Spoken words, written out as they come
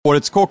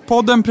Årets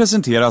Kockpodden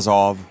presenteras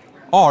av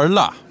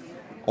Arla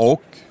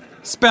och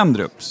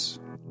Spendrups.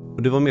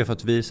 Och det var mer för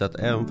att visa att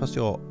även fast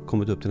jag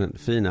kommit upp till den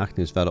fina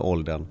aktningsvärda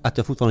åldern, att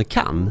jag fortfarande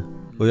kan.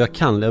 Och jag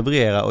kan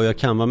leverera och jag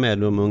kan vara med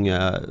de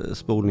unga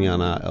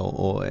spolningarna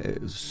och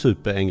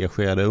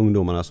superengagerade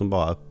ungdomarna som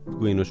bara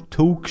går in och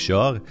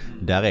tokkör.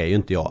 Där är ju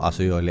inte jag,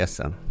 alltså jag är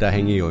ledsen. Där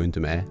hänger jag ju inte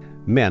med.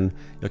 Men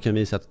jag kan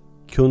visa att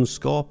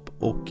kunskap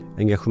och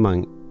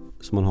engagemang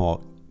som man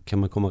har kan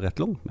man komma rätt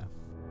långt med.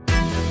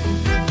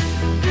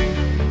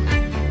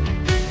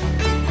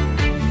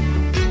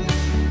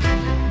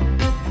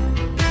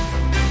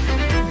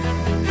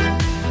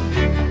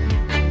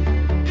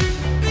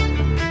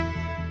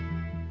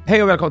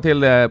 Hej och välkommen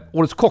till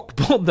Årets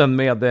Kockpodden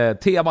med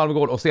Thea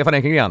Malmegård och Stefan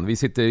Ekengren. Vi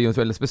sitter i en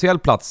väldigt speciell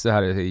plats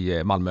här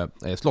i Malmö,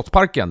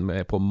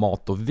 Slottsparken, på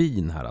mat och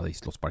vin här i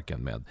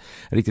Slottsparken med en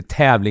riktig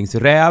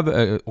tävlingsräv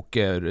och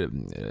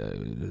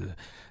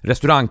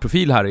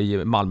restaurangprofil här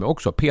i Malmö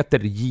också, Peter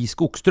J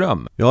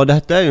Skogsström. Ja,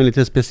 detta är ju en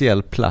lite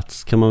speciell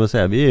plats kan man väl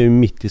säga. Vi är ju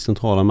mitt i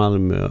centrala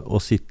Malmö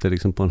och sitter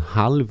liksom på en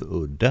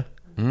halvudde.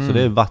 Så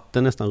det är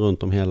vatten nästan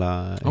runt om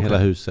hela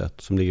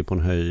huset som ligger på en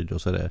höjd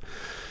och så är det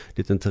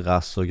liten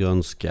terrass och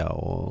grönska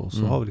och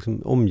så har vi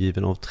liksom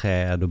omgiven av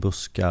träd och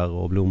buskar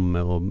och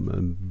blommor och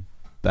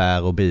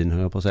bär och bin,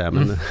 höll jag på att säga.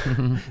 Men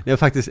det är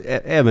faktiskt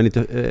även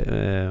lite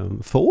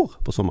får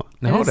på sommaren.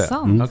 Ni har det?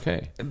 Sant?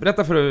 Okej.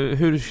 Berätta för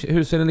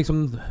hur ser en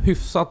liksom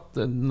hyfsat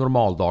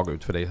normal dag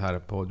ut för dig här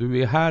på...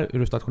 Du är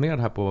du stationerad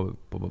här på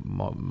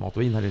mat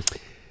och vin här i...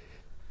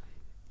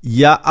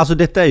 Ja, alltså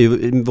detta är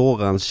ju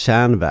våran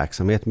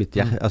kärnverksamhet,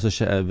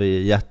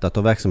 hjärtat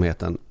av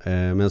verksamheten.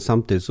 Men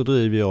samtidigt så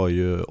driver jag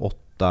ju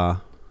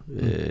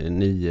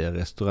 9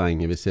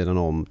 restauranger vid sidan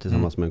om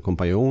tillsammans med en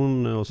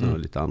kompanjon och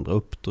sen lite andra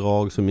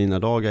uppdrag. Så mina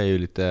dagar är ju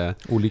lite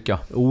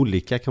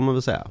olika kan man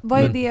väl säga.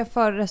 Vad är det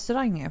för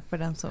restauranger för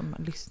den som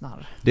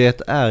lyssnar?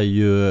 Det är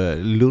ju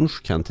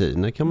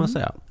lunchkantiner kan man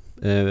säga.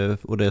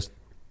 Och det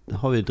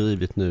har vi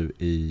drivit nu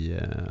i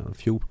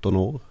 14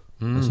 år.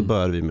 Och så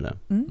började vi med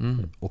det.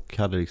 Och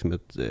hade liksom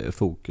ett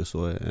fokus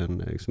och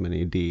en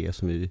idé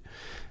som vi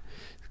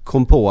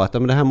kom på att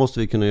men det här måste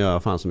vi kunna göra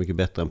fan så mycket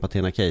bättre än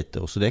Patena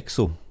Cater och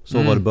Sodexo.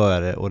 Så var det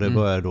började och det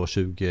började då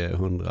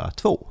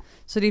 2002.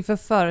 Så det är för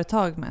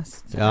företag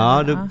mest?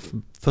 Ja,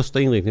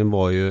 första inriktningen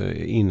var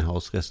ju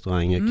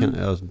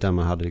inhouse-restauranger där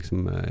man hade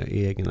liksom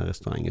egna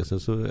restauranger. Sen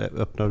så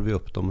öppnade vi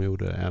upp dem och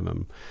gjorde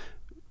även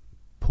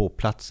på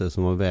platser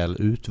som var väl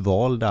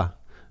utvalda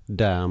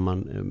där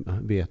man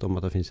vet om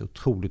att det finns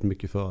otroligt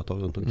mycket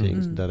företag runt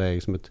omkring. Där det är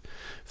liksom ett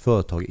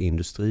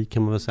företagindustri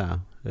kan man väl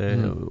säga.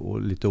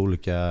 Och lite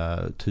olika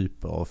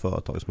typer av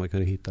företag som man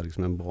kan hitta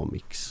liksom en bra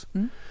mix.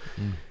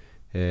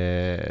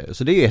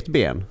 Så det är ett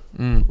ben.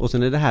 Och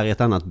sen är det här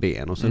ett annat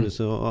ben. Och sen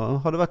så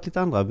har det varit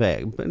lite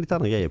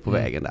andra grejer på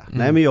vägen där.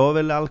 Nej, men jag är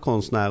väl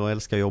allkonstnär och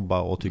älskar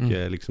jobba och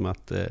tycker liksom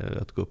att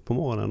gå upp på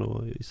morgonen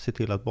och se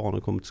till att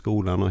barnen kommer till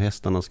skolan och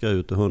hästarna ska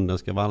ut och hunden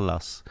ska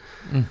vallas.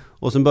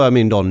 Och sen börjar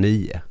min dag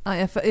 9. Ja,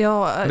 jag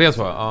Det är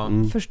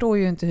så, förstår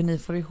ju inte hur ni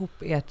får ihop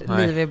ert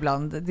liv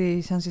ibland.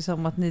 Det känns ju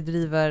som att ni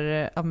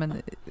driver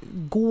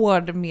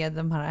gård med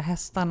de här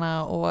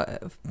hästarna och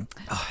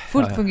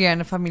fullt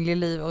fungerande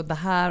familjeliv och det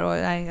här. Och,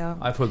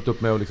 jag är fullt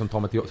upp med att liksom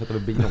sätta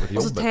mig bilen till jobbet.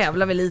 Och så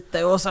tävlar vi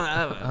lite och så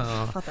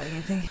fattar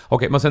ingenting.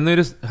 Okej, men sen är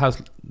det här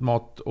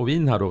mat och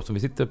vin här då som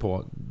vi sitter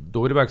på.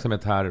 Då är det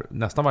verksamhet här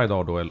nästan varje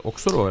dag då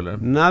också då eller?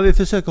 Nej, vi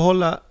försöker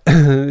hålla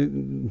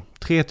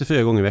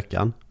 3-4 gånger i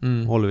veckan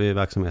håller vi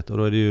verksamhet. Och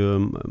då är det ju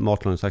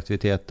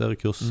matlagningsaktiviteter,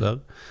 kurser,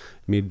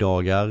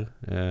 middagar,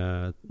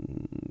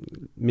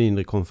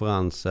 mindre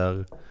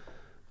konferenser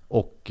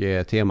och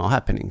tema och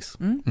happenings.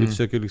 Vi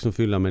försöker liksom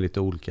fylla med lite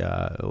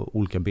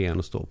olika ben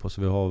att stå på.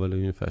 Så vi har väl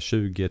ungefär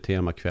 20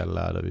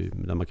 temakvällar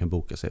där man kan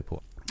boka sig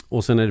på.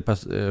 Och sen är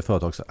det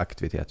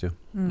företagsaktivitet ju.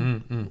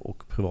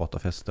 Och privata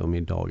fester och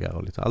middagar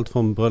och lite allt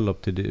från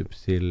bröllop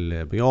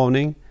till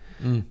begravning.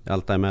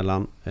 Allt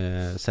däremellan.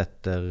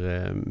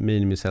 Sätter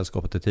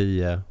minimisällskapet till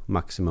 10,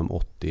 maximum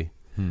 80.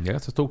 Det är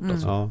så stort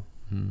alltså. Ja.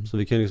 Så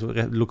vi kan liksom,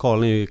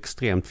 lokalen är ju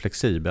extremt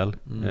flexibel.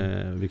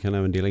 Vi kan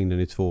även dela in den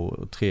i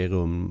 2-3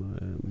 rum.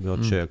 Vi har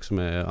ett kök som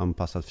är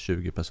anpassat för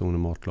 20 personer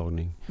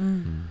matlagning.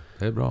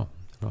 Det är bra.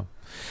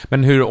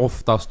 Men hur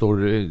ofta står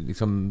du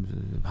liksom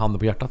handen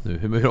på hjärtat nu?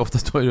 Hur ofta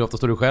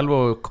står du själv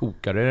och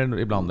kokar? Är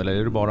det ibland eller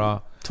är det bara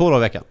 2 dagar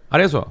i veckan? Ja,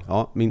 det är så?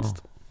 Ja,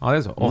 minst. Ja, det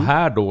är så. Och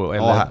här då?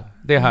 Eller? Ja, här.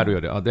 Det är här du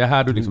gör det? Ja, det är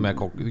här du liksom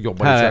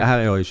jobbar i köket? Här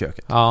är jag i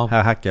köket. Ja.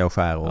 Här hackar jag och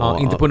skär. Och,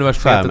 inte på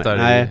universitetet där?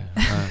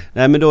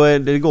 Nej, men då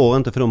det går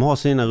inte för de har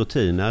sina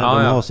rutiner.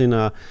 De har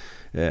sina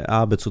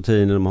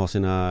arbetsrutiner, de har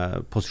sina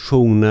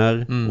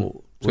positioner.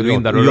 Så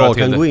jag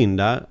kan gå in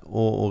där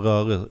och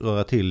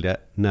röra till det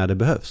när det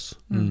behövs.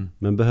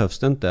 Men behövs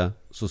det inte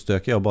så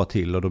stöker jag bara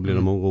till och då blir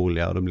de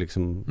oroliga och de blir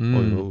liksom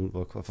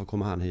varför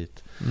kommer han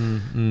hit?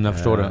 Jag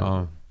förstår det.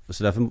 Ja.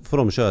 Så därför får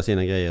de köra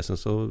sina grejer. Sen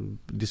så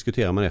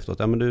diskuterar man efteråt.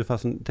 Ja, men du,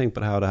 fast tänk på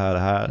det här och det här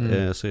och det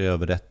här. Så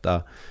över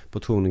detta.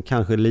 Portionen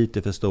kanske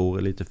lite för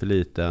stor, lite för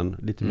liten,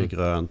 lite mer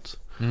grönt.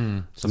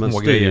 Så man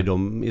styr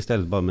dem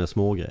istället bara med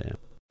små grejer.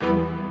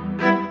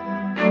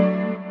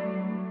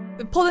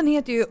 Podden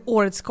heter ju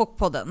Årets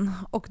kockpodden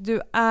och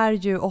du är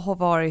ju och har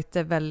varit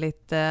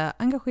väldigt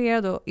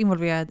engagerad och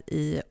involverad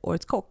i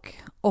Årets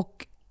kock.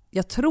 Och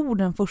jag tror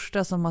den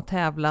första som har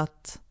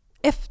tävlat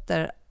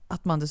efter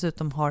att man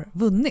dessutom har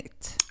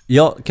vunnit.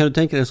 Ja, kan du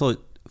tänka dig så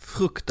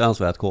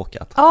fruktansvärt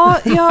korkat? Ja,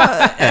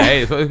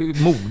 Nej,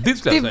 modigt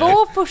skulle jag det säga.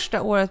 var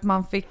första året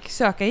man fick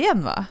söka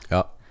igen, va?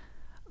 Ja.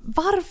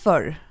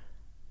 Varför?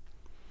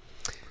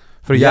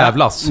 För att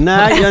jävlas.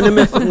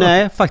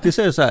 Nej, faktiskt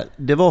är det så här.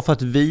 Det var för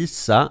att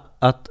visa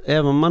att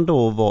även om man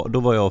då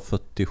var jag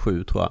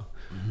 47 tror jag.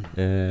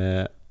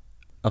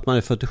 Att man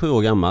är 47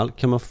 år gammal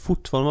kan man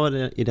fortfarande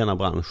vara i denna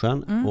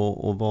branschen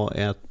och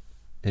vara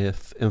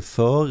en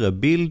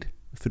förebild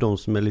för de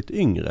som är lite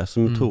yngre,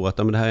 som tror att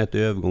det här är ett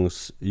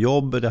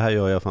övergångsjobb, det här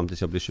gör jag fram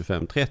tills jag blir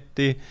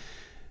 25-30.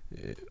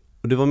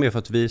 Och det var mer för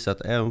att visa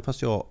att även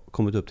fast jag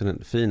kommit upp till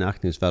den fina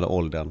aktningsvärda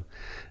åldern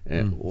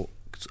och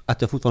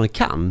att jag fortfarande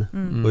kan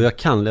och jag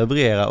kan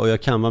leverera och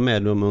jag kan vara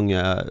med de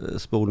unga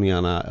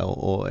spolningarna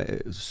och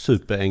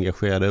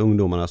superengagerade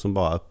ungdomarna som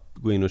bara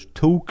går in och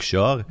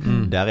tokkör.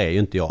 Där är ju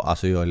inte jag,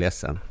 alltså jag är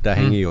ledsen. Där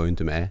hänger jag ju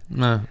inte med.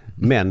 Nej.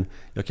 Men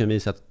jag kan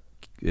visa att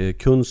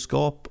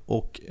kunskap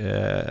och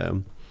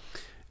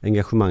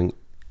engagemang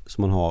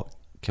som man har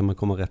kan man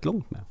komma rätt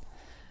långt med.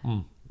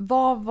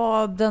 Vad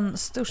var den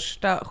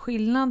största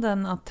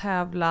skillnaden att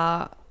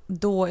tävla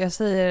då, jag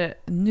säger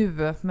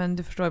nu, men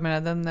du förstår jag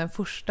menar, den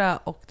första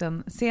och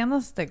den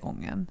senaste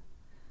gången?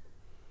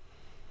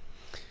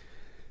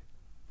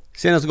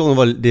 Senaste gången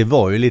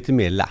var ju lite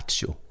mer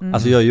lattjo.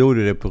 Alltså jag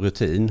gjorde det på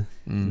rutin.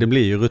 Det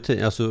blir ju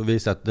rutin, alltså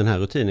visa att den här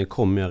rutinen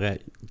kommer jag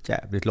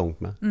jävligt långt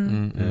med.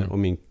 Och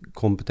min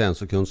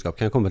kompetens och kunskap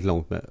kan jag komma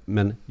långt med.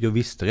 Men jag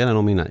visste redan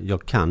om innan,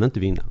 jag kan inte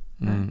vinna.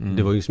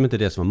 Det var ju som inte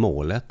det som var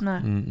målet.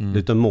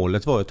 Utan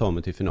målet var att ta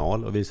mig till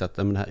final och visa att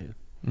men det här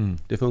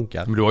det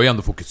funkar. Men du var ju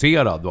ändå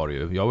fokuserad, var det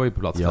ju. Jag var ju på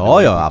plats.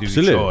 Ja,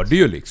 absolut. Du körde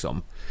ju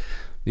liksom.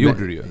 Det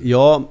gjorde du ju.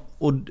 Ja,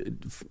 och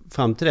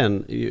fram till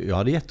den, jag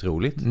hade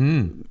jätteroligt.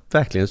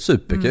 Verkligen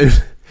superkul.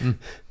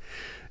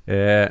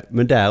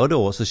 Men där och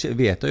då så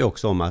vet jag ju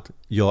också om att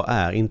jag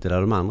är inte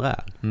där de andra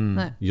är.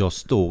 Jag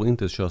står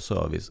inte och kör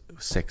service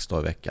 6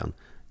 dagar i veckan.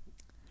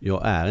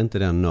 Jag är inte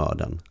den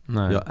nörden.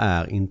 Nej. Jag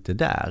är inte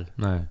där.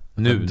 Nej.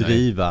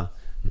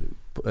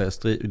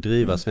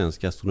 Driva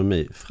svensk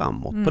gastronomi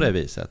framåt på det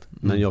viset.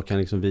 Men jag kan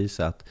liksom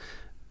visa att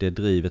det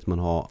drivet man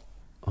har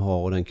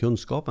och den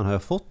kunskapen har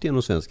jag fått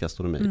genom svensk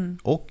gastronomi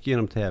och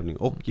genom tävling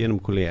och genom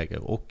kollegor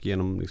och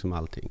genom liksom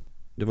allting.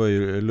 Det var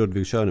ju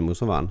Ludvig Körnemo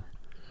som vann.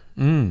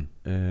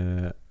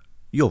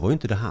 Jag var ju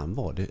inte där han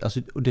var.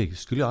 Och det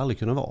skulle jag aldrig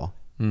kunna vara.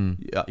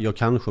 Jag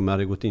kanske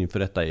hade gått in för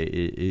detta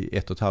i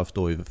 1,5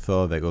 år i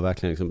förväg och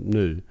verkligen liksom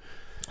nu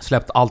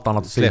släppt allt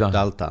annat åt sidan.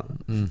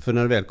 För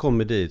när du väl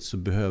kommer dit så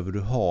behöver du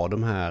ha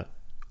de här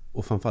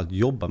och framförallt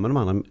jobba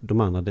med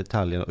de andra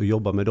detaljerna och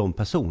jobba med de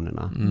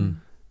personerna.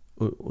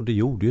 Och det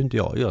gjorde ju inte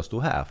jag. Jag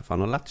stod här för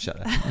fan och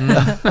latchade.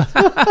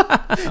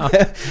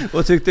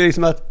 Och tyckte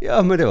liksom att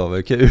ja, men det var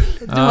väl kul.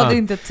 Du hade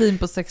inte ett team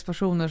på 6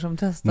 personer som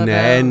testade?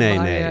 Nej.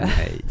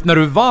 När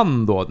du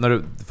vann då,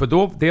 för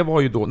då, det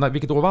var ju då,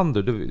 vilket år vann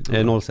du?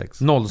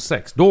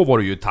 06. Då var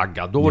du ju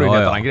taggad, då var det ju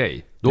en annan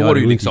grej. Då var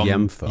det ju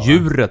liksom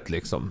djuret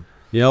liksom.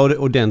 Ja,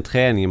 och den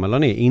träningen man la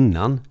ner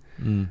innan,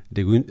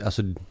 det går ju inte,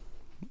 alltså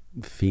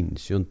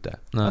finns ju inte.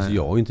 Nej. Alltså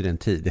jag har ju inte den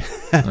tiden.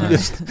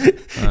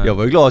 Jag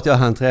var ju glad att jag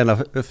hann träna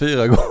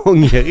 4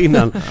 gånger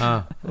innan.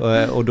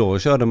 Och då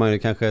körde man ju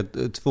kanske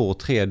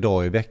 2-3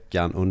 dagar i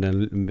veckan under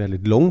en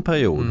väldigt lång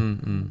period.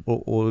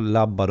 Och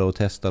labbade och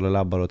testade och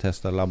labbade och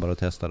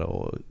testade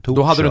och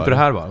då hade du inte det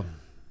här, va?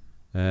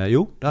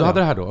 Jo, du hade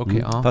det här då,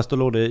 okej. Fast då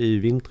låg det i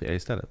vinter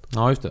istället.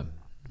 Ja, just det.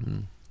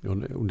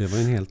 Och det var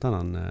en helt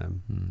annan...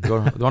 Det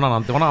var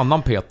en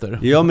annan Peter.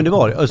 Ja, men det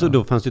var det. Alltså,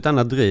 då fanns det ett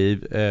annat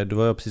driv. Då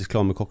var jag precis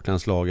klar med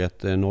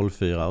kocklandslaget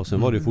 04. Och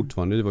sen var det ju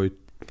fortfarande... Det var ju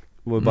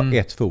bara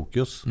ett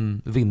fokus.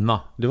 Vinna.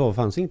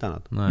 Fanns inget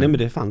annat. Nej, men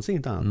det fanns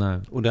inget annat. Nej.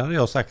 Och det hade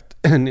jag sagt...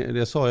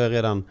 Det sa jag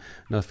redan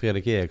när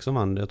Fredrik Eriksson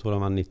vann. Jag tror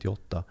han vann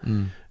 98.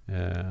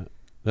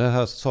 Det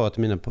här sa jag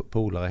till mina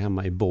polare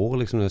hemma i Bor.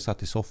 Liksom, när jag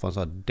satt i soffan och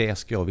sa att det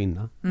ska jag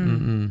vinna.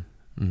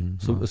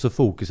 Så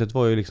fokuset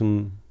var ju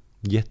liksom...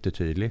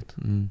 jättetydligt.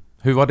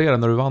 Hur var det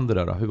när du vann det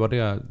där då?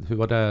 Hur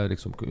var det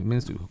liksom,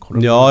 minns du?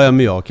 Ja,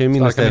 men jag kan ju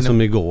minnas det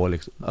som igår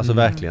liksom. Alltså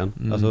verkligen.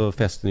 Alltså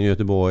festen i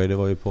Göteborg, det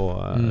var ju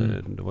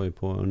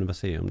på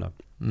Universium där.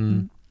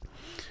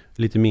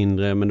 Lite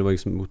mindre, men det var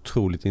liksom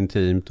otroligt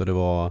intimt och det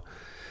var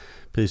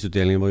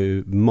prisutdelningen var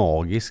ju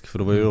magisk, för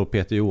då var ju då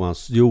Peter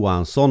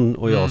Johansson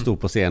och jag stod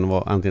på scen och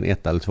var antingen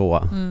 1 eller 2.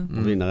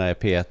 Och vinnare är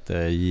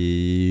Peter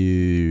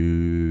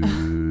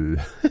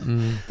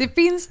Det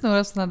finns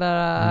några sådana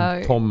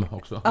där... Tom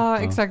också. Ja,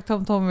 exakt.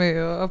 Tommy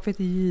och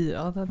Peter J.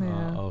 Ja, den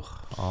är...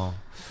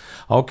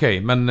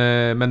 Okej, men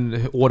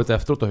året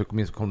efteråt då,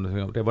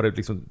 det var det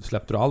liksom,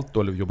 släppte du allt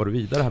då eller jobbar du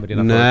vidare här med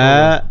dina företag?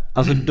 Nej,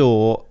 alltså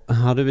då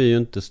hade vi ju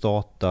inte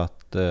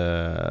startat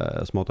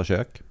Smarta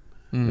kök.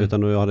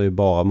 Utan då hade vi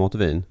bara mat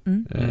och vin.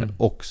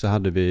 Och så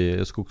hade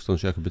vi Skogsström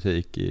kök och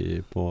butik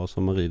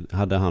som Marie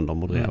hade hand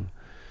om och drev.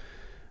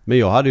 Men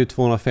jag hade ju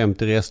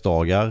 250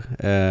 resdagar.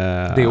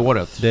 Det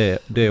året?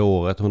 Det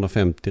året,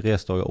 150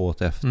 resdagar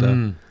året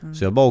efter.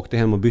 Så jag bara åkte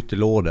hem och bytte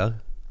lådor.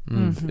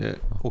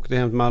 Åkte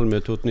hem till Malmö,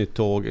 tog ett nytt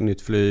tåg, ett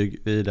nytt flyg,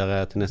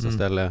 vidare till nästa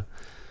ställe.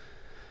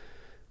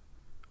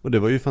 Och det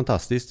var ju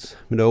fantastiskt.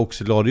 Men det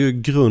också lade ju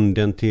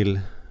grunden till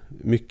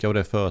mycket av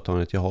det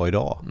företaget jag har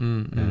idag.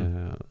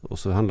 Och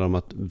så handlar det om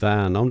att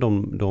värna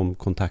om de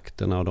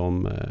kontakterna och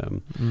de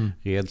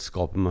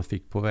redskapen man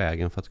fick på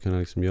vägen för att kunna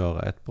liksom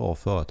göra ett bra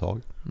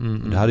företag.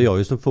 Det hade jag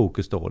ju som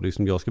fokus då.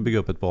 Liksom jag ska bygga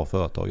upp ett bra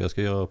företag. Jag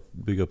ska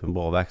bygga upp en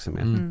bra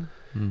verksamhet.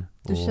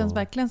 Du känns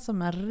verkligen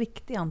som en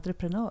riktig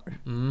entreprenör.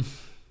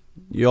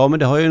 Ja, men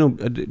det har ju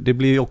nog, det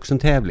blir ju också en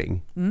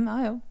tävling.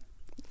 Ja.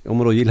 Om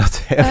man då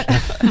gillar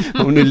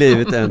tävling. Om nu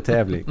livet är en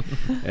tävling.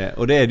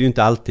 Och det är det ju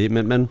inte alltid.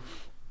 Men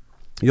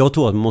jag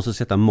tror att man måste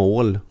sätta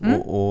mål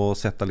och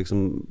sätta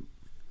liksom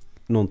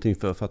någonting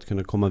för att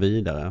kunna komma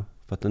vidare.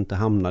 För att inte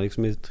hamna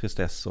liksom i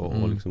tristess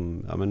och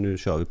liksom, ja men nu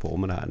kör vi på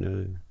med det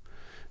här.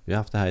 Vi har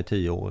haft det här i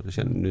 10 år.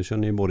 Nu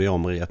känner ju både jag och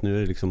Maria att nu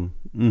är det liksom,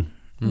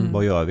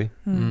 vad gör vi?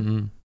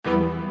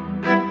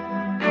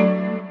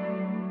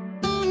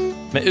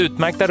 Med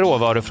utmärkta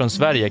råvaror från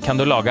Sverige kan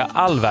du laga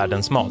all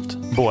världens mat,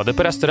 både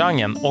på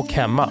restaurangen och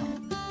hemma.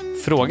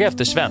 Fråga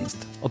efter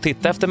svenskt och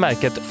titta efter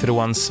märket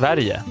Från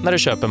Sverige när du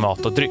köper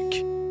mat och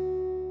dryck.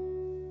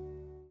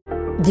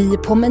 Vi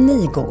på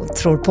Menigo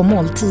tror på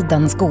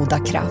måltidens goda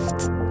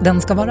kraft.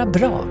 Den ska vara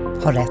bra,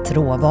 ha rätt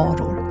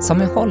råvaror,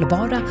 som är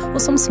hållbara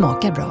och som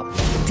smakar bra.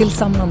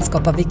 Tillsammans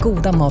skapar vi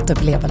goda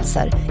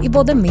matupplevelser i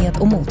både med-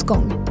 och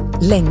motgång.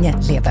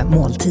 Länge lever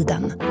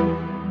måltiden.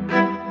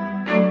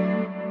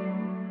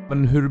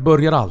 Men hur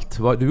börjar allt?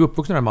 Du är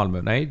uppvuxen här i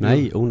Malmö? Nej.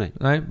 Nej.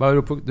 Nej,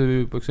 var du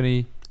är uppvuxen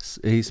i?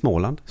 I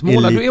Småland.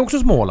 Småland, du är också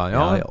Småland,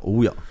 ja.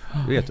 Ja.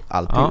 Du vet,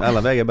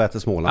 alla vägar bär till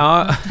Småland.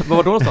 Ja, var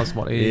då någonstans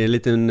Småland? I en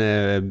liten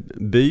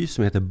by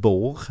som heter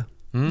Bår,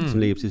 som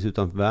ligger precis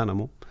utanför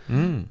Värnamo.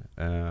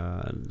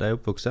 Där är jag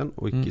uppvuxen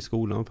och gick i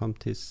skolan fram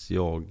tills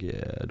jag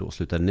då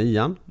slutade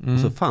 9:an. Och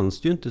så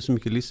fanns det ju inte så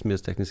mycket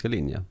livsmedelstekniska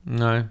linjer.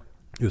 Nej.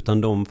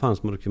 Utan de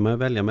fanns, man kunde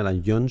välja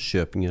mellan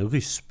Jönköping och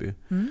Ryssby.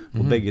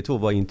 Och bägge två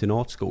var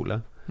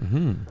internatskolor.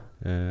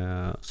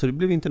 Så det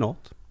blev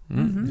internat.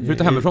 Du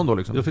flyttade hemifrån då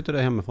liksom? Jag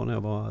flyttade hemifrån när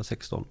jag var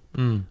 16.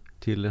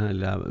 Till den här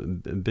lilla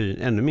byn,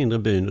 ännu mindre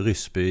byn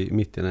Ryssby,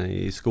 mitt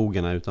i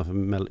skogarna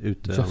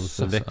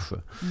utanför Växjö.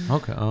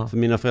 Okay, ja. För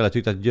mina föräldrar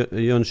tyckte att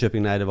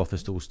Jönköping, nej, det var för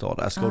stor stad.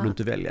 Där ska du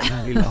inte välja den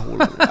här lilla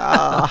hålan.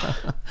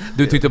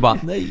 Du tyckte bara,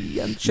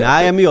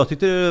 nej, men jag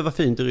tyckte det var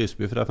fint i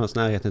Ryssby, för där fanns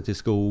närheten till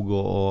skog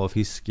och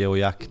fiske och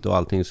jakt och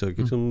allting. Så jag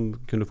liksom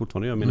kunde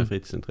fortfarande göra mina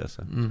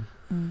fritidsintressen.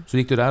 Så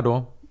gick du där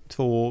då?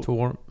 2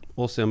 år.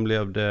 Och sen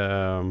blev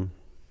det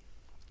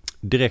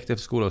direkt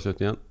efter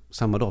skolavslutningen,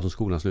 samma dag som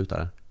skolan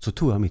slutade, så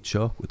tog jag mitt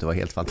körkort. Det var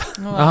helt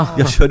fantastiskt.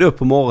 Jag körde upp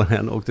på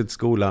morgonen, åkte till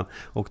skolan,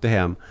 åkte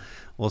hem.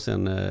 Och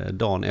sen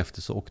dagen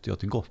efter så åkte jag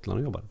till Gotland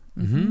och jobbade.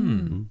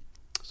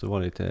 Så var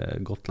det lite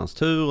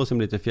Gotlandstur och sen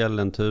lite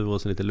fjällentur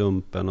och sen lite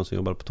lumpen och så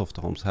jobbade på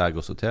Toftaholms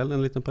herrgårdshotell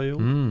en liten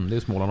period. Det är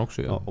Småland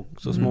också. Ja,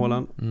 också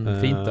Småland.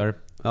 Fint där.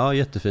 Ja,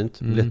 jättefint.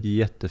 Det blev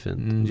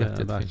jättefint.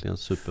 Jättefint. Verkligen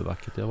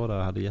supervackert. Jag var där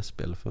och hade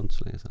gästspel för inte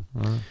så länge sedan.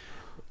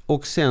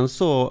 Och sen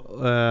så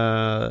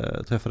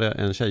träffade jag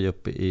en tjej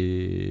uppe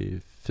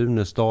i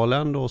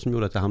Funäsdalen då, som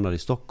gjorde att jag hamnade i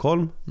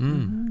Stockholm.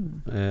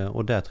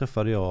 Och där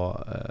träffade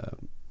jag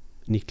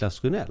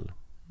Niklas Runell.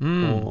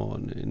 Och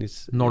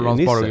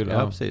Norrlandsbarg,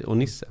 ja, precis, och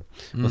Nisse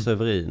och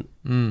Severin.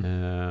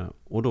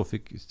 Och då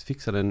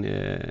fixade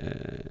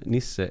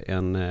Nisse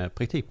en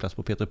praktikplats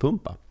på Peter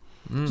Pumpa.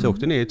 Så jag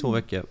åkte ner i 2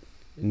 veckor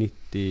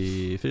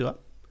 94.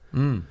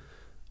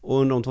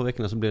 Och under de 2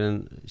 veckorna så blev det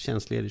en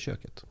tjänst ledig i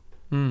köket.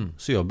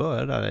 Så jag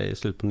började där i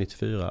slutet på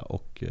 94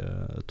 och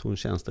tog en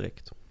tjänst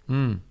direkt.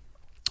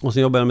 Och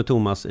sen jobbade jag med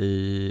Thomas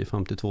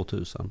fram till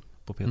 2000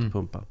 på Peter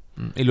Pumpa.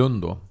 I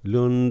Lund då?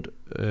 Lund,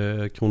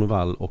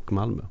 Kronovall och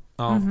Malmö.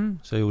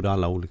 Så jag gjorde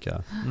alla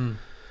olika.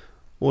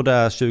 Och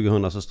där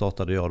 2000 så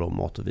startade jag då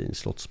Mat och Vin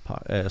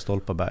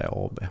Stolpaberg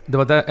AB. Det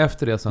var där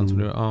efter det sen som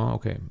du...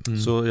 okej.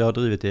 Så jag har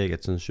drivit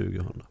eget sedan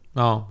 2000.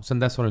 Ja, sen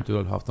dess har du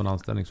inte haft någon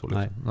anställning så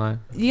liksom. Nej.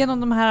 Genom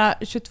de här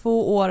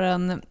 22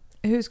 åren,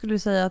 hur skulle du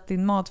säga att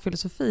din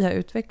matfilosofi har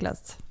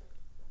utvecklats?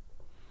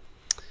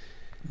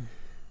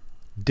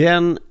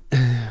 Den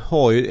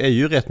är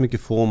ju rätt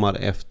mycket formad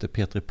efter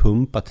Peter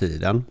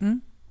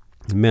Pumpa-tiden.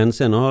 Men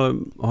sen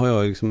har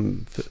jag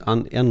liksom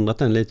ändrat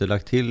den lite och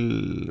lagt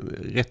till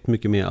rätt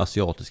mycket mer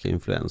asiatiska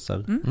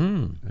influenser.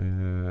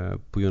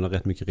 På grund av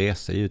rätt mycket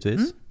resor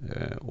givetvis.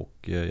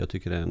 Och jag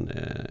tycker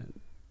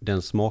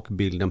den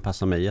smakbilden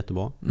passar mig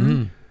jättebra.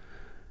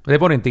 Det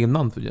var det inte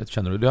innan,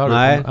 känner du?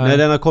 Nej,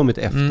 den har kommit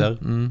efter.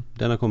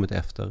 Den har kommit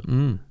efter.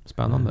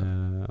 Spännande.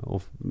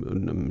 Och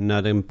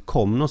när den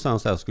kom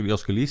någonstans där, jag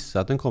skulle gissa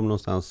att den kom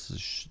någonstans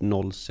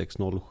 06,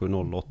 07,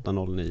 08,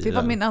 09. Det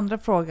var min andra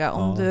fråga.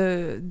 Om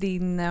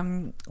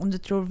du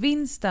tror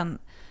vinsten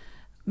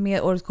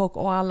med Årets Kock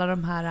och alla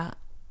de här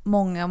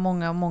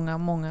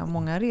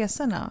många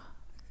resorna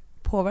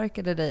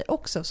påverkade dig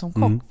också som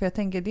kock. För jag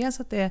tänker dels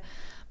att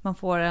man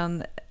får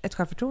ett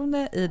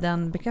självförtroende i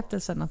den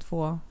bekräftelsen att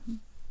få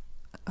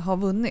ha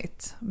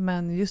vunnit.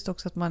 Men just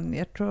också att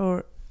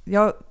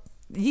jag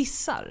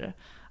gissar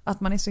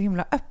att man är så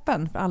himla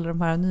öppen för alla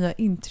de här nya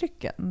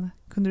intrycken.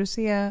 Kunde du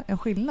se en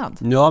skillnad?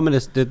 Ja, men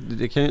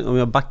det kan, om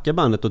jag backar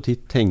bandet och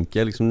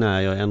tänker liksom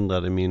när jag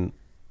ändrade min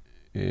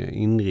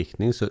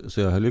inriktning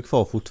så jag höll ju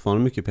kvar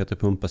fortfarande mycket Peter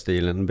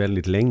Pumpa-stilen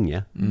väldigt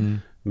länge.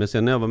 Men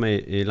sen när jag var med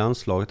i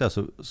landslaget där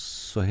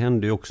så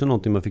hände ju också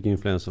någonting. Man fick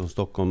influenser från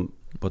Stockholm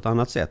på ett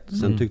annat sätt.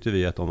 Sen tyckte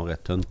vi att de var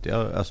rätt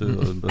töntiga. Alltså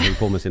höll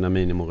på med sina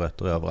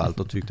minimorötter överallt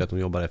och tyckte att de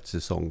jobbade efter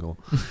säsong och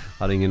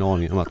hade ingen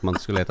aning om att man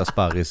skulle äta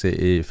sparris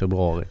i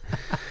februari.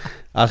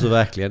 Alltså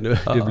verkligen,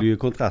 det blir ju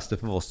kontraster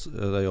för oss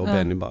där jag och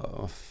Benny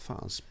bara,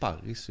 fan,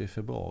 sparris i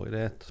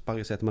februari,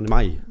 sparris äter man i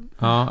maj.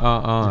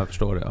 Ja, jag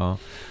förstår det, ja.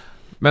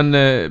 Men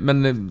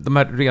de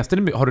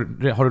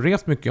här har du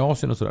rest mycket i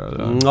Asien och sådär?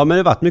 Eller? Ja, men det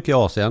har varit mycket i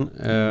Asien.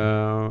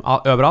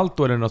 Överallt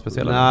då, eller något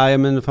speciellt? Nej,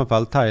 men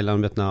framförallt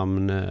Thailand,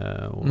 Vietnam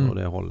och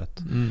det hållet.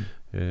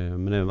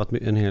 Men det har varit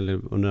en hel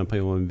del, under den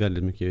perioden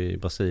väldigt mycket i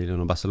Brasilien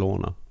och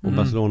Barcelona. Och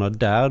Barcelona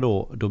där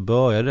då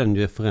började den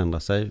ju förändra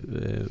sig.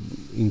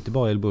 Inte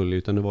bara El Bulli,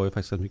 utan det var ju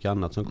faktiskt mycket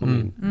annat som kom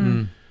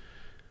in.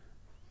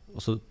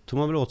 Och så tog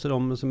man väl åt sig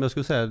dem, som jag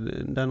skulle säga,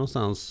 där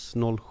någonstans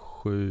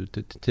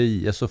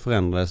 07-10 så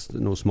förändrades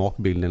nog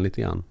smakbilden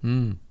lite grann.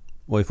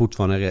 Och är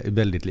fortfarande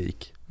väldigt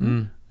lik.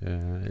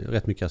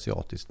 Rätt mycket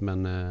asiatiskt,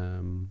 men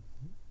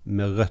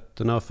med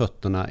rötterna och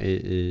fötterna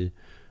i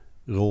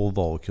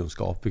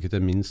råvarukunskap, vilket är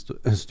min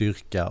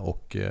styrka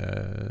och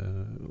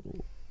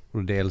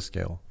det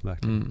älskar jag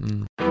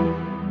verkligen.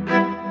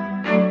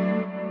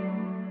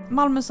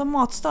 Malmö som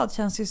matstad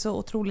känns ju så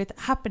otroligt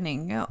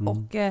happening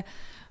och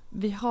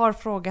vi har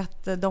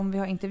frågat de vi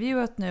har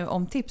intervjuat nu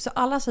om tips och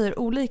alla säger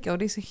olika och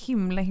det är så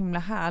himla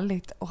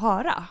härligt att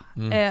höra.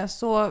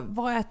 Så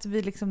vad äter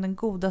vi liksom den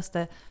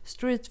godaste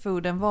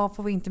streetfooden? Vad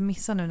får vi inte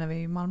missa nu när vi är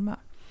i Malmö?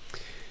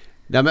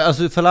 Ja, men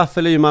alltså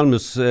falafel är ju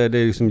Malmös, det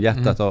är liksom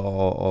hjärtat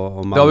av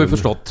Malmö. Det har vi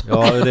förstått.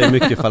 Ja, det är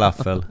mycket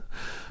falafel.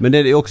 Men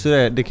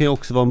det kan ju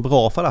också vara en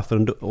bra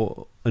falafel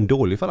och en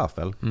dålig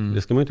falafel.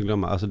 Det ska man inte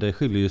glömma. Alltså det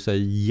skiljer ju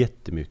sig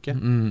jättemycket.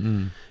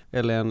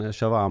 Eller en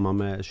shawarma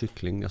med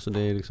kyckling. Alltså det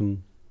är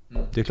liksom,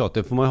 det är klart,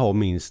 det får man ha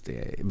minst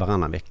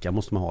varannan vecka,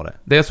 måste man ha det.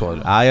 Det är så?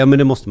 Ja, men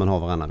det måste man ha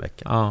varannan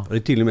vecka. Ja. Och det är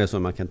till och med så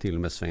att man kan till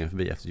och med svänga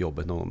förbi efter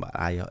jobbet någon gång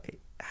bara,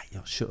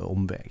 jag kör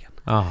omvägen.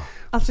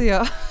 Alltså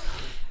jag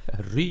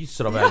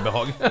ryser av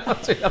välbehag.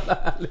 Så jävla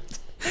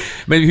härligt.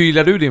 Men hur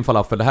gillar du din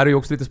falafel? Det här är ju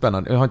också lite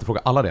spännande. Jag har inte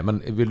frågat alla det,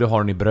 men vill du ha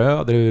den i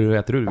bröd eller hur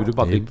äter du? Vill du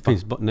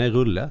bara nej,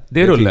 rulle.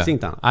 Det är rulle. Finns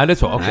inte annat. Nej, det är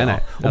så. Okay. Nej.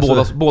 Och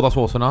alltså, båda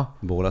såserna?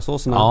 Båda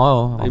såserna.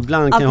 Ja.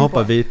 Ibland kan jag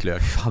hoppa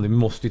vitlök. Fan, vi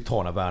måste ju ta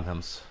den här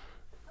Värnhems.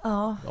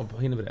 Ja.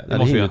 Hinner vi det?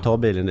 Det hinner ta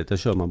bilen dit, där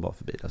kör man bara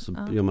förbi. Så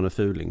gör man en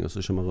fuling och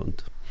så kör man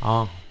runt.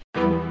 Ja.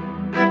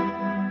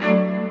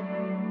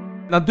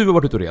 När du har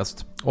varit ute och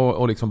rest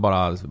och liksom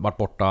bara varit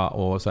borta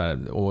och så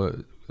här, och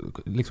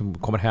liksom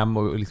kommer hem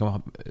och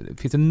liksom,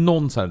 finns det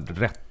någon så här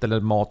rätt eller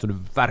mat som du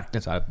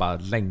verkligen så här bara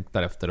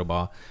längtar efter och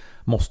bara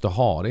måste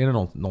ha? Är det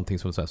någonting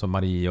som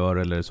Marie gör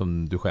eller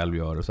som du själv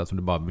gör och så här, som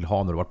du bara vill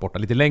ha när du varit borta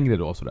lite längre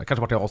då så där?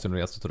 Kanske varit i Asien och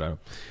rest och så där. Är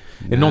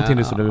det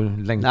någonting som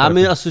du längtar efter?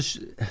 Nej, men alltså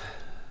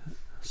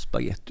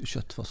spagetti och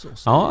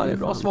köttfärssås. Ja, det är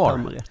bra svar.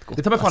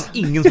 Det tar mig fan alltså.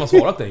 Ingen som har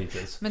svarat det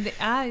hittills. Men det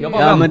är ju... Jag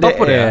bara väntar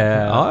på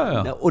det.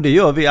 Ja. Och det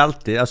gör vi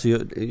alltid. Alltså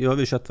gör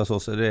vi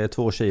köttfärssås, det är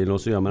 2 kilo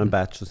och så gör man en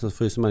batch och så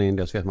fryser man in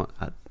det och så vet man,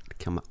 det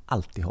kan man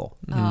alltid ha.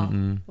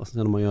 Och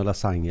sen när man gör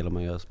lasagne eller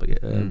man gör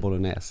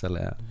bolognese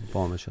eller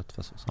bara med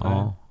köttfärssås.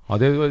 Ja,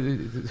 det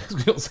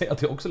skulle jag säga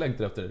att jag också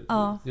längtar efter.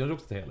 Ja. Jag har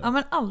också det hela. Ja,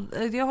 men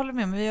jag håller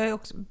med, men jag har ju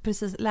också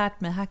precis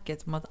lärt mig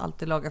hacket om att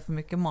alltid laga för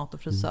mycket mat och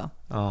frysa.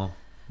 Ja.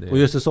 Och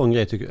just en sån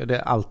grej tycker jag, det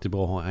är alltid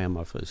bra att ha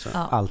hemma i frysen.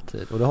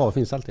 Alltid. Och det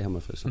finns alltid hemma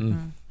i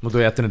frysen. Och då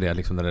äter ni det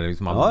liksom när det är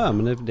liksom Ja,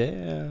 men det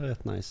är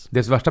rätt nice.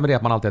 Det värsta med det är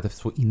att man alltid äter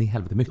så in i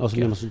helvete mycket. Och så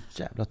blir man så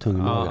jävla tung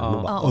i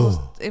magen. Och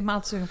så är man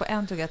alltid sugen på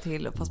en tugga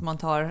till fast man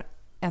tar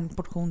en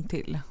portion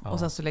till. Och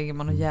sen så lägger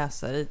man och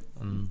jäser i.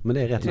 Men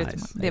det är rätt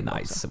nice. Det är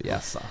nice.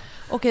 Yes.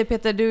 Okej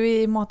Peter, du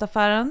är i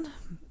mataffären.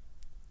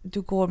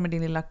 Du går med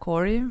din lilla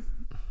korg.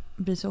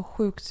 Blir så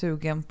sjukt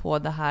sugen på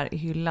det här i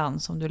hyllan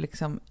som du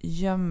liksom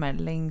gömmer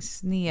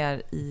längst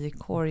ner i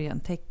korgen,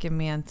 täcker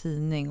med en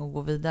tidning och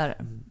går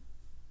vidare.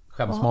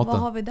 Skämsmaten. Vad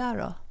har vi där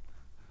då?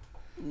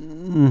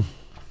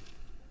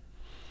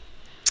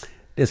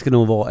 Det ska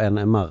nog vara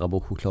en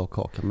Marabou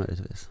chokladkaka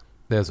möjligtvis.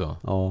 Det är så?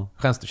 Ja.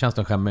 Känns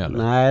den skämmig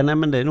eller? Nej,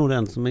 men det är nog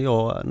den som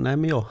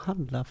jag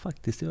handlar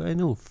faktiskt. Jag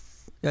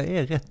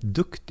är rätt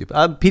duktig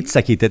på.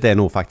 Pizzakittet är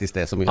nog faktiskt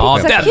det som jag... Ja,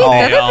 den är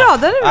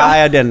bra.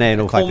 Ja, den är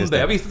nog faktiskt det.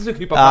 Jag visste att du skulle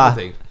krypa fram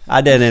någonting.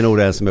 Ja, den är nog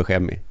den som är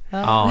skämmig.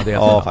 Ja, det är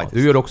ja, faktiskt.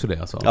 Du gör också det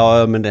alltså?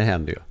 Ja, men det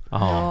händer ju.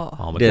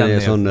 Ja, det är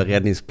en sån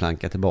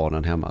räddningsplanka till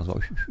barnen hemma.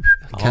 Så.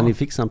 Kan ni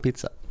fixa en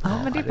pizza? Ja,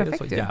 men det är perfekt.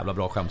 Det är så jävla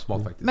bra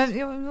skämsmat faktiskt. Men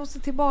jag måste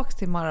tillbaka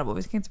till Marabou.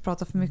 Vi ska inte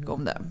prata för mycket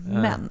om det.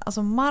 Men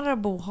alltså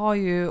Marabou har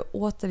ju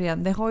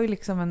återigen, det har ju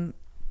liksom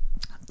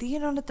det är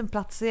någon liten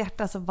plats i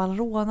hjärtat. Alltså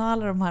Valrhona och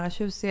alla de här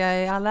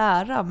tjusiga i all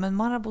ära. Men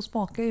Marabou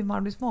smakar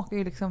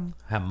ju liksom...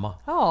 Hemma.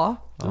 Ja.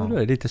 Ja,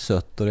 det är lite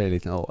sött och det är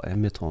lite...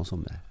 jag tar en sån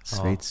med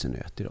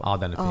schweizernöt idag. Ja,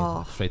 den är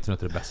fin.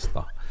 Schweizernöt är det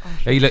bästa.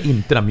 Jag gillar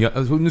inte den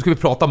nu ska vi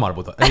prata om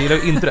Marabou. Jag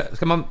gillar inte det.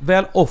 Ska man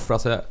väl offra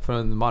sig för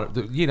en Marabou,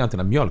 då gillar jag inte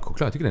den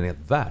mjölkchoklad. Jag tycker den är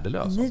helt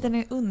värdelös. Nej, den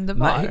är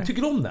underbar. Nej,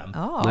 tycker du om den?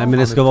 Ja. Nej, men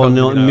det ska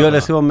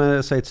vara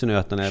med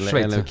schweizernöten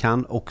eller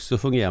kan också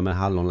fungera med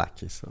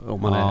hallonlakrits.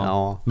 Om man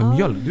är, Men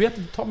mjölk, du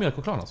tar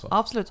mjölkchoklad alltså?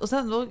 Absolut. Och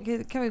sen då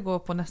kan vi gå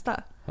på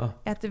nästa.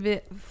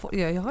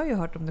 Jag har ju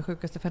hört om det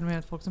sjukaste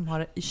fenomenet, folk som har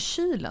det i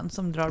kylen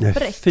som drar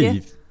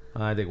bräcke.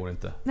 Nej, det går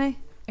inte. Nej,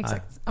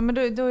 exakt. Nej. Ja, men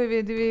då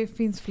är det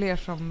finns fler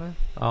som...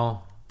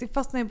 Ja. Det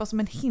fastnar ju bara som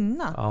en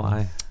hinna. Ja,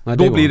 nej,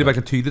 då blir det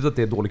verkligen tydligt att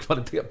det är dålig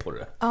kvalitet på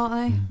det. Ja,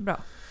 nej, bra.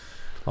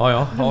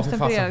 Ja, för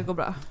fasen. Går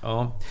bra.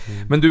 Ja.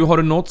 Men du, har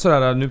du något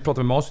sådär, nu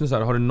pratar vi maten så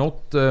här, har du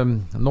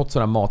något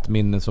sådär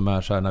matminne som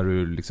är så här när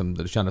du liksom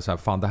du känner så här,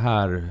 fan det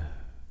här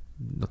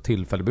något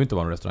tillfälle, det behöver inte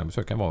vara en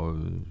restaurangbesök, kan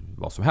vara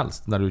vad som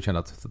helst, när du känner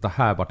att det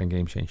här var en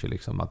game changer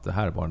liksom, att det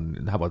här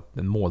var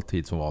en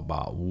måltid som var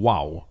bara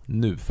wow,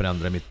 nu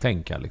förändrar mitt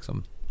tänk här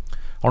liksom.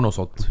 Har du något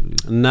sånt?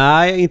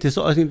 Nej, inte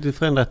så, alltså inte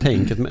förändra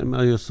tänket,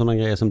 men just sådana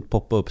grejer som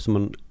poppar upp, som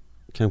man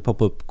kan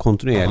poppa upp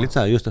kontinuerligt så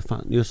här,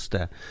 just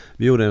det.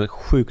 Vi gjorde en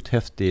sjukt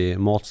häftig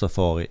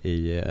matsafari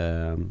i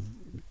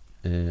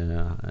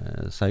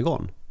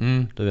Saigon.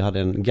 Där vi hade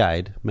en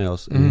guide med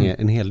oss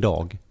en hel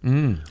dag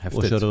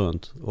och körde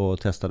runt och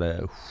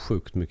testade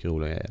sjukt mycket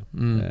roliga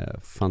grejer.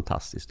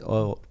 Fantastiskt.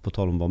 Och på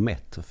tal om att vara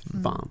mätt,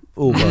 fan.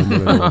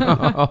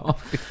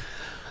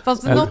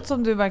 Fanns det något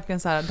som du verkligen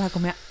så här, det här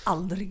kommer jag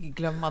aldrig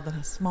glömma, den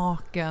här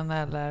smaken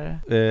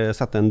eller?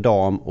 Satt en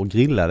dam och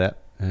grillade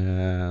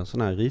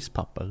sådana här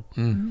rispapper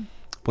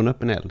på en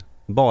öppen eld.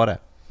 Bara det.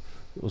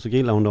 Och så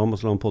grillade hon dem och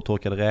så la hon på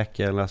torkade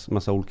räkor,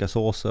 massa olika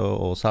såser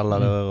och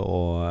sallader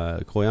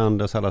och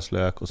koriander,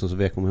 salladslök, och sen så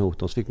vek hon ihop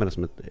dem och så fick man det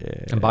som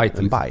en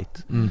bite.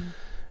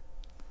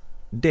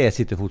 Det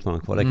sitter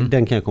fortfarande kvar.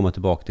 Den kan jag komma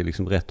tillbaka till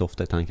liksom rätt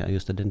ofta i tankarna.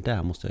 Just det, den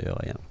där måste jag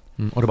göra igen.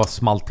 Och det bara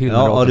smalt till.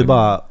 Ja, och det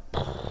bara...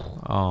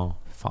 Ja,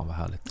 fan vad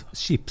härligt.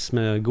 Chips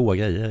med goda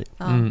grejer i.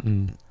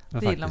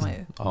 Det gillar man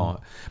ju. Ja.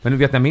 Men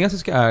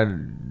vietnamesiska är,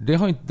 det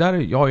har inte där,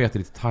 jag har ju ätit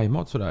lite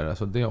thaimat sådär,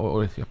 alltså det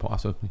och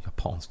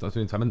japanskt alltså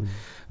inte, men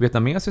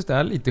vietnamesiskt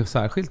är lite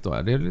särskilt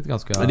då, det är lite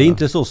ganska. Det är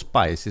inte så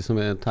spicy som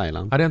i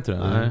Thailand. Ja, det är inte det.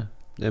 Nej.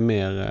 Det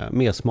är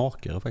mer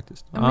smaker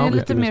faktiskt. Ja, men det är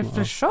lite mer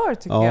fräschör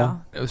tycker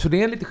jag. Så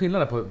det är lite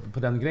skillnad på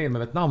den grejen med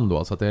Vietnam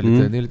då, så att det är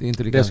lite, det är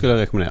inte lika. Det skulle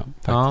jag rekommendera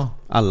faktiskt.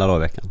 Alla dagar i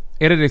veckan.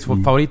 Är det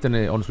liksom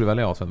favoriten om du skulle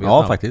välja av Vietnam?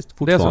 Ja, faktiskt.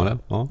 Fortfarande.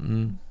 Ja.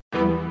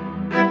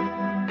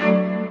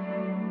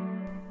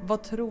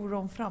 Vad tror du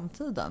om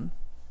framtiden?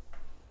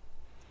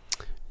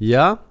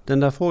 Ja, den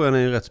där frågan är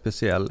ju rätt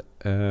speciell.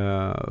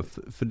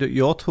 För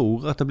jag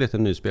tror att det blivit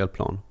en ny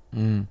spelplan.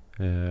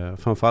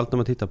 Framförallt när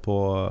man tittar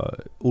på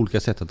olika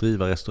sätt att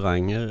driva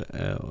restauranger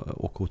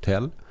och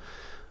hotell.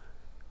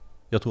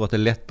 Jag tror att det är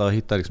lättare att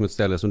hitta liksom ett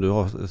ställe som du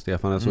har,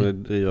 Stefan,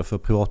 som driver för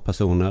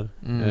privatpersoner.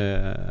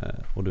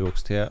 Och du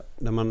också till,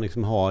 där man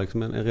liksom har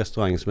liksom en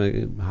restaurang som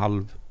är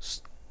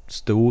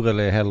halvstor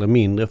eller hellre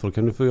mindre, för då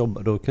kan du få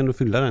jobba, då kan du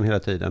fylla den hela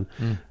tiden.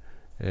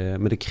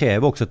 Men det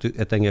kräver också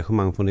ett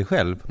engagemang från dig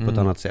själv på ett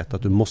annat sätt.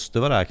 Att du måste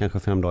vara där kanske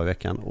 5 dagar i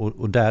veckan.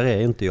 Och där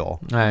är inte jag.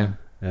 Nej.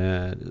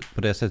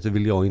 På det sättet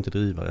vill jag inte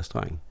driva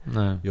restaurang.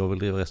 Nej. Jag vill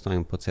driva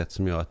restaurang på ett sätt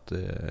som gör att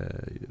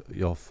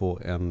jag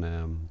får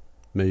en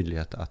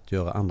möjlighet att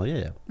göra andra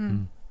grejer.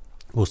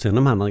 Och sen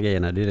de andra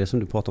grejerna, det är det som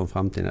du pratar om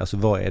framtiden. Alltså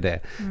vad är det?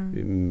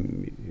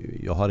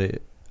 Jag hade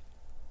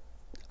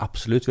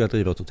absolut velat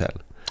driva ett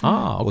hotell.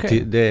 Okay.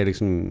 Och det är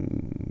liksom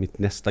mitt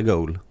nästa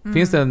goal.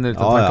 Finns det en liten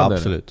tanke om det?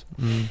 Absolut.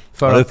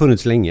 Det har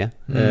funnits länge.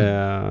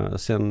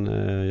 Sen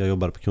jag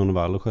jobbade på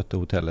Kronovall och skötte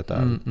hotellet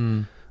där.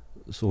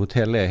 Så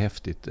hotell är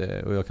häftigt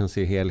och jag kan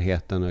se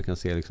helheten, och jag kan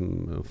se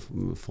liksom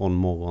från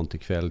morgon till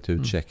kväll till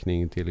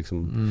utcheckning till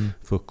liksom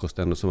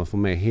frukosten, och så man får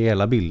med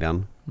hela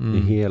bilden i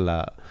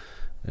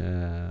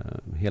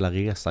hela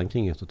resan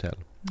kring ett hotell.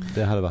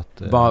 Det hade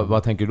varit...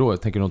 Vad tänker du då?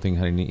 Tänker du någonting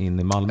här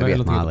inne i Malmö? Jag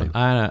vet eller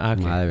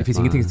aldrig. Nej, det finns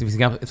ingenting, det finns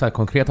inga så här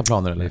konkreta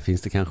planer eller? Det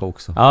finns det kanske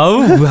också.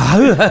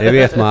 Det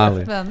vet man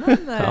aldrig. Spännande.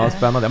 Ja,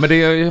 spännande. Men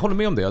jag håller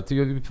med om det.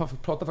 Vi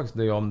pratade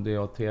faktiskt om det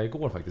och Thea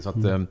igår faktiskt. Att,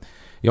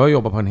 jag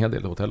jobbar på en hel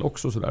del hotell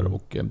också sådär,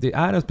 och det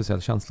är en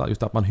speciell känsla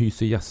just att man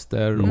hyser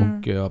gäster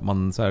och att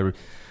man så här,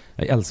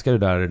 jag älskar det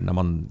där när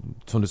man,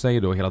 som du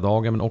säger då, hela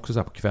dagen, men också så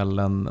här på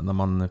kvällen när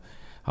man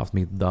haft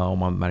middag och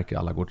man märker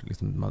alla går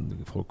liksom,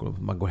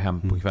 man går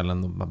hem på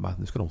kvällen och man bara,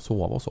 nu ska de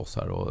sova hos oss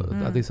här, och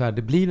det är så här,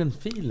 det blir en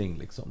feeling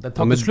liksom. Den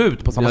tar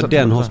slut på samma sätt.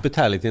 Den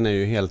hospitaliteten är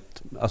ju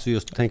helt, alltså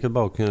just tänk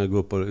bara att kunna gå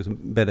upp och liksom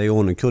bädda i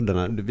ordning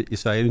kuddarna. I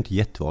Sverige är det inte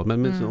jättevanligt,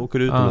 men så åker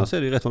du utomlands så är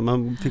det ju rätt vad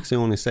man fixar i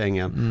ordning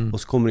sängen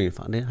och så kommer det in,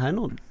 fan, det här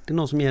är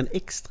någon som ger en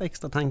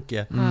extra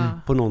tanke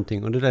på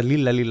någonting, och det där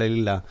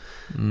lilla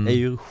är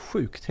ju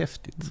sjukt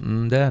häftigt.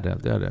 Det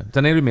är det.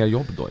 Sen är det mer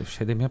jobb då,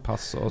 det är mer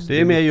pass och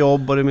det är mer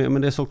jobb och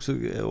men det är också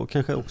och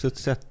kanske också ett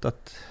sätt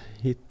att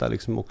hitta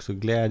liksom också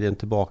glädjen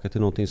tillbaka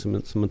till någonting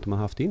som inte man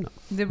haft innan.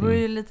 Det beror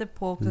ju lite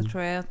på också,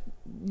 tror jag, att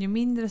ju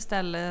mindre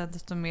ställe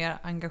desto mer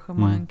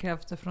engagemang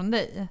krävs det från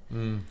dig.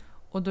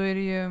 Och då är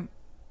det ju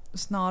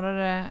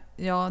snarare,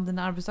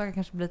 dina arbetsdagar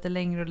kanske blir lite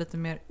längre och lite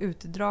mer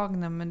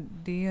utdragna, men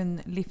det är ju en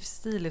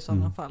livsstil i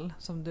sådana fall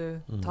som du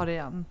tar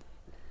igen.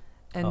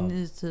 Ett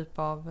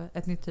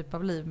nytt typ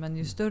av liv, men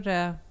ju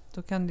större,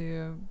 då kan du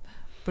ju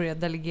börja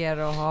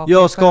delegera och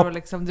ha och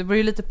liksom, det beror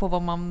ju lite på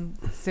vad man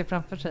ser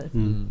framför sig.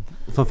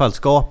 Framförallt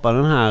skapa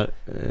den här,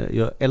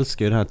 jag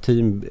älskar ju det här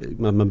team,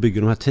 man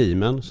bygger de här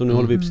teamen, så nu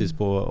håller vi precis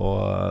på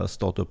att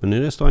starta upp en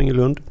ny restaurang i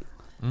Lund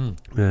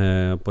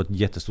på ett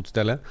jättestort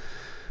ställe.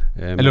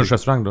 En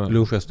lunchrestaurang då?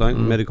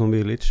 Lunchrestaurang, Medicon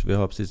Village. Vi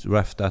har precis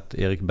raftat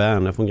Erik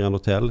Berner från Grand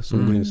Hotel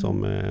som går in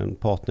som en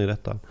partner i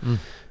detta.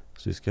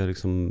 Så vi ska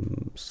liksom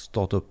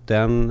starta upp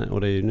den,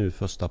 och det är ju nu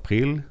 1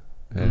 april.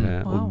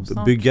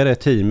 Och bygga det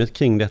teamet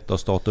kring detta och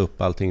starta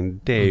upp allting,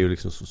 det är ju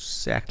liksom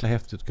så jäkla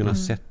häftigt att kunna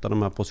sätta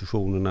de här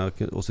positionerna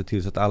och se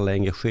till så att alla är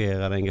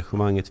engagerade,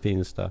 engagemanget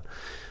finns där.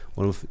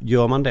 Och då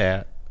gör man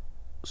det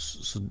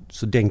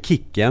så den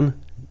kicken,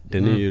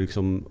 den är ju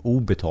liksom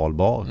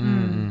obetalbar.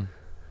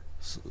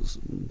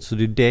 Så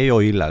det är det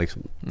jag gillar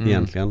liksom,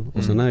 egentligen.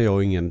 Och sen är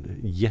jag ingen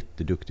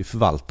jätteduktig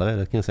förvaltare,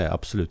 det kan jag säga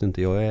absolut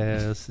inte. Jag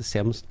är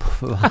sämst på att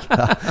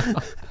förvalta.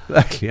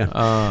 Verkligen.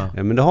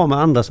 Men det har man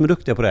andra som är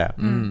duktiga på det.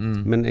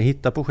 Men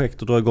hitta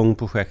projekt och dra igång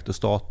projekt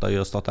och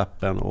göra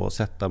startuppen och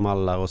sätta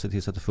mallar och se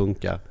till så att det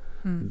funkar.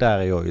 Där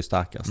är jag ju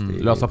starkast.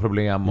 Lösa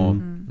problem och...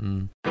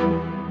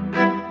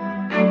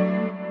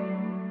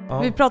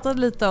 Vi pratade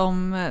lite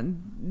om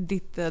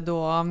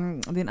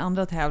din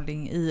andra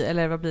tävling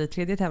eller vad blir det,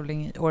 tredje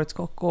tävling i Årets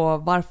Kock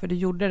och varför du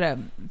gjorde det.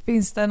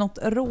 Finns det något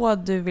råd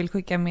du vill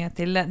skicka med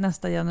till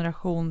nästa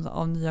generation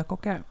av nya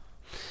kockar?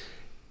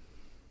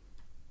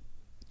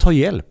 Ta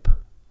hjälp.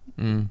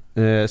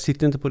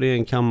 Sitt inte på det i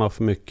en kammare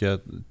för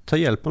mycket. Ta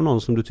hjälp av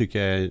någon som du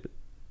tycker är,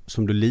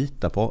 som du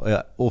litar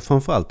på, och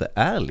framförallt är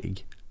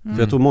ärlig. För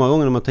jag tror många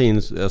gånger när man tar in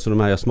alltså de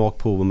här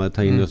smakproven, man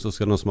tar in och så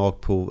ska någon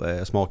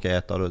smaka,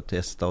 äta och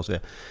testa och så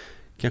vidare.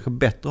 Kanske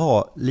bättre att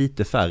ha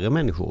lite färre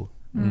människor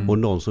och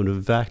någon som du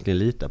verkligen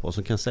litar på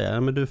som kan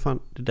säga, men du fan,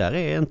 det där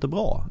är inte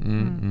bra.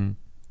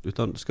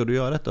 Utan ska du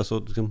göra detta så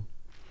liksom,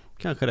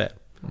 kanske det.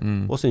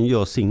 Och sen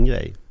gör sin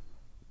grej.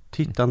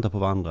 Titta inte på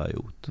vad andra har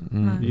gjort.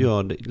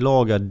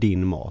 Laga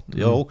din mat.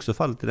 Jag har också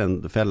fallit i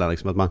den fällan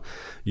liksom, att man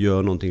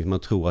gör någonting som man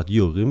tror att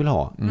juryn vill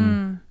ha.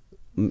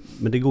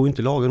 Men det går ju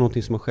inte att laga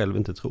någonting som man själv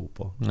inte tror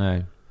på.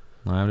 Nej,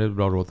 det är ett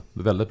bra råd.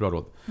 Väldigt bra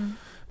råd.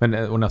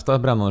 Men, och nästa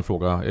brännande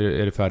fråga,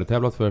 är det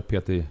färdigtävlat för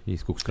Peter J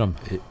Skogsström?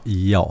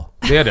 Ja.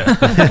 Det är det.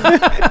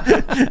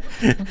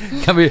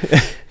 Kan vi...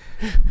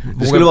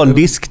 Det skulle vara en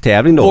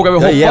disktävling då. Vågar vi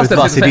hoppas jag är jävligt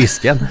vass i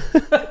disken.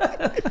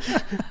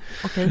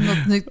 Okej,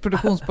 något nytt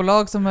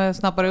produktionsbolag som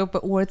snappar upp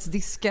årets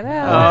diskare.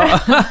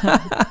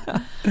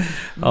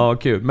 Ja,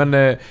 kul. Men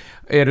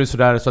är du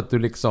sådär så att du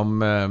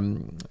liksom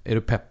är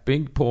du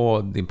peppig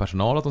på din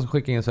personal att de ska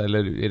skicka in sig,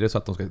 eller är det så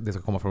att det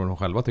ska komma från dem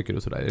själva, tycker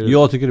du sådär?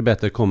 Jag tycker det är bättre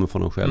att det kommer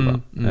från dem själva.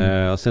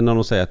 Sen när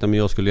de säger att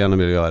jag skulle gärna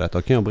vilja göra detta,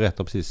 då kan jag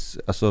berätta precis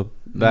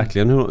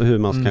verkligen hur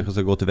man kanske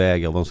ska gå till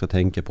väga och vad man ska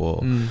tänka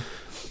på.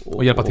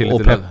 Och hjälpa till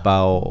och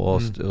peppa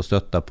och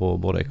stötta på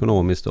både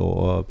ekonomiskt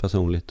och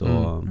personligt.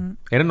 Och...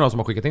 Är det några som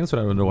har skickat in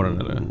sådär under åren?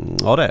 Eller?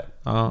 Ja, det är.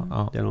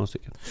 Det är några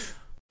stycken.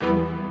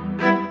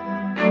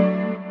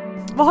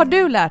 Vad har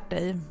du lärt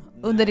dig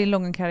under din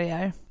långa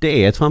karriär?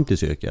 Det är ett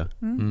framtidsyrke.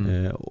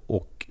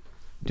 Och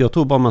jag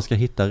tror bara man ska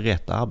hitta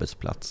rätt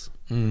arbetsplats.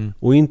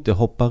 Och inte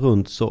hoppa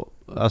runt så.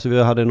 Alltså vi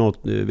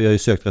har ju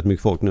sökt rätt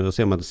mycket folk nu, och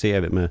ser man ett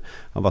CV med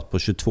har varit på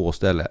 22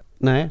 ställen.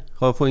 Nej,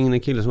 jag får ingen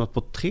kille som har varit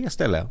på 3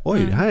 ställen.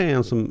 Oj, det här är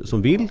en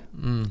som vill,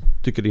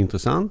 tycker det är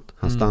intressant,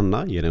 han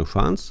stannar, ger det en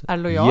chans. Är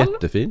lojal.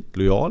 Jättefint,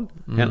 lojal.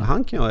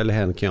 Han kan jag eller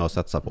hen kan jag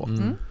satsa på.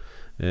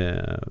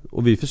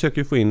 Och vi försöker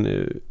ju få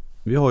in,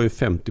 vi har ju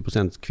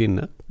 50%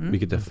 kvinnor,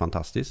 vilket är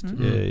fantastiskt,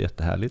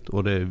 jättehärligt,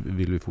 och det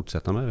vill vi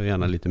fortsätta med, och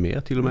gärna lite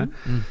mer till och med.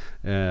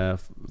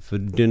 För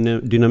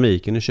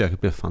dynamiken i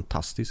köket blev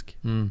fantastisk.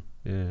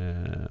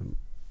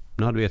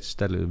 Nu hade vi ett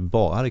ställe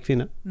bara hade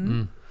kvinnor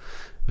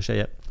och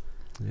tjejer,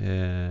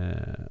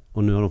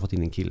 och nu har de fått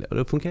in en kille, och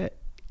det funkar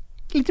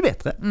lite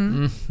bättre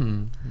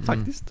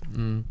faktiskt.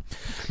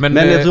 Men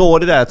ett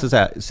råd är där att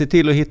säga, se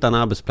till att hitta en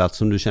arbetsplats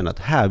som du känner att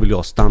här vill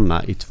jag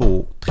stanna i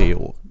 2-3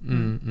 år.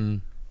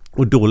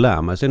 Och då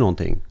lär man sig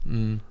någonting.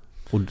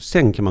 Och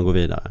sen kan man gå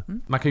vidare.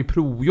 Man kan ju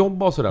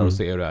provjobba och sådär och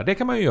se hur det är. Det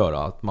kan man ju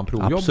göra, att man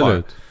provjobbar.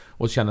 Absolut.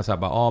 Och känner så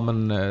här,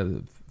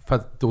 men för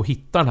att då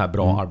hitta den här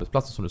bra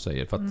arbetsplatsen som du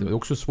säger. För att det är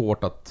också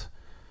svårt att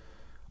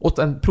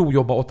en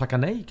provjobba och tacka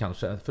nej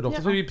kanske. För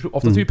oftast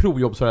är ju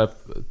provjobb så här,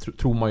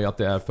 tror man ju att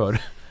det är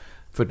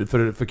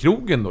för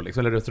krogen då liksom,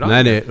 eller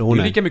restaurangen. Nej, det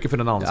är lika mycket för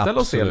den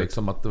anställda att se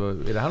liksom, att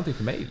är det här någonting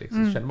för mig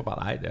liksom? Så känner man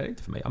bara, nej, det är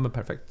inte för mig. Ja, men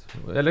perfekt.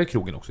 Eller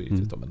krogen också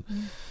givetvis då,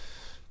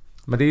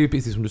 men det är ju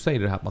precis som du säger,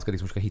 det här att man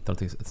ska hitta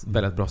ett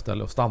väldigt bra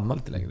ställe och stanna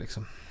lite längre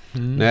liksom.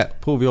 Nej,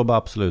 provjobba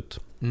absolut.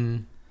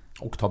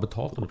 Och ta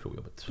betalt under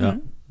provjobbet.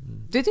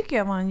 Det tycker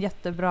jag var en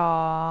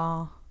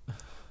jättebra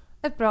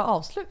ett bra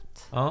avslut.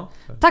 Ja.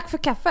 Tack för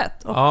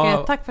kaffet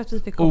och tack för att vi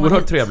fick komma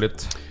Oerhört hit.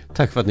 Trevligt.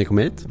 Tack för att ni kom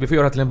hit. Vi får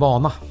göra det till en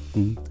vana.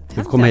 Vi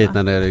får komma hit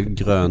när det är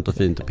grönt och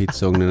fint och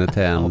pizzaugnen är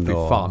tänd. Fy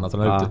fan alltså,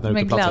 när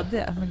Med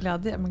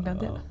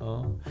glädje.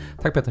 Ja.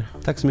 Tack Peter.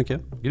 Tack så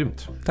mycket.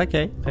 Grymt. Tack,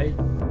 hej. Hej.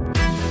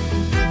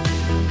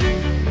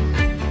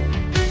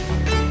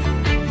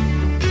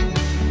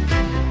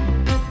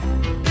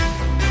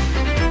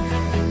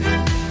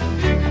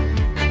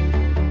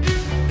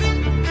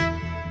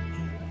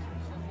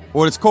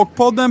 Årets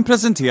Kockpodden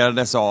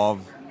presenterades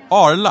av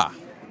Arla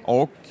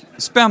och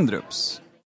Spendrups.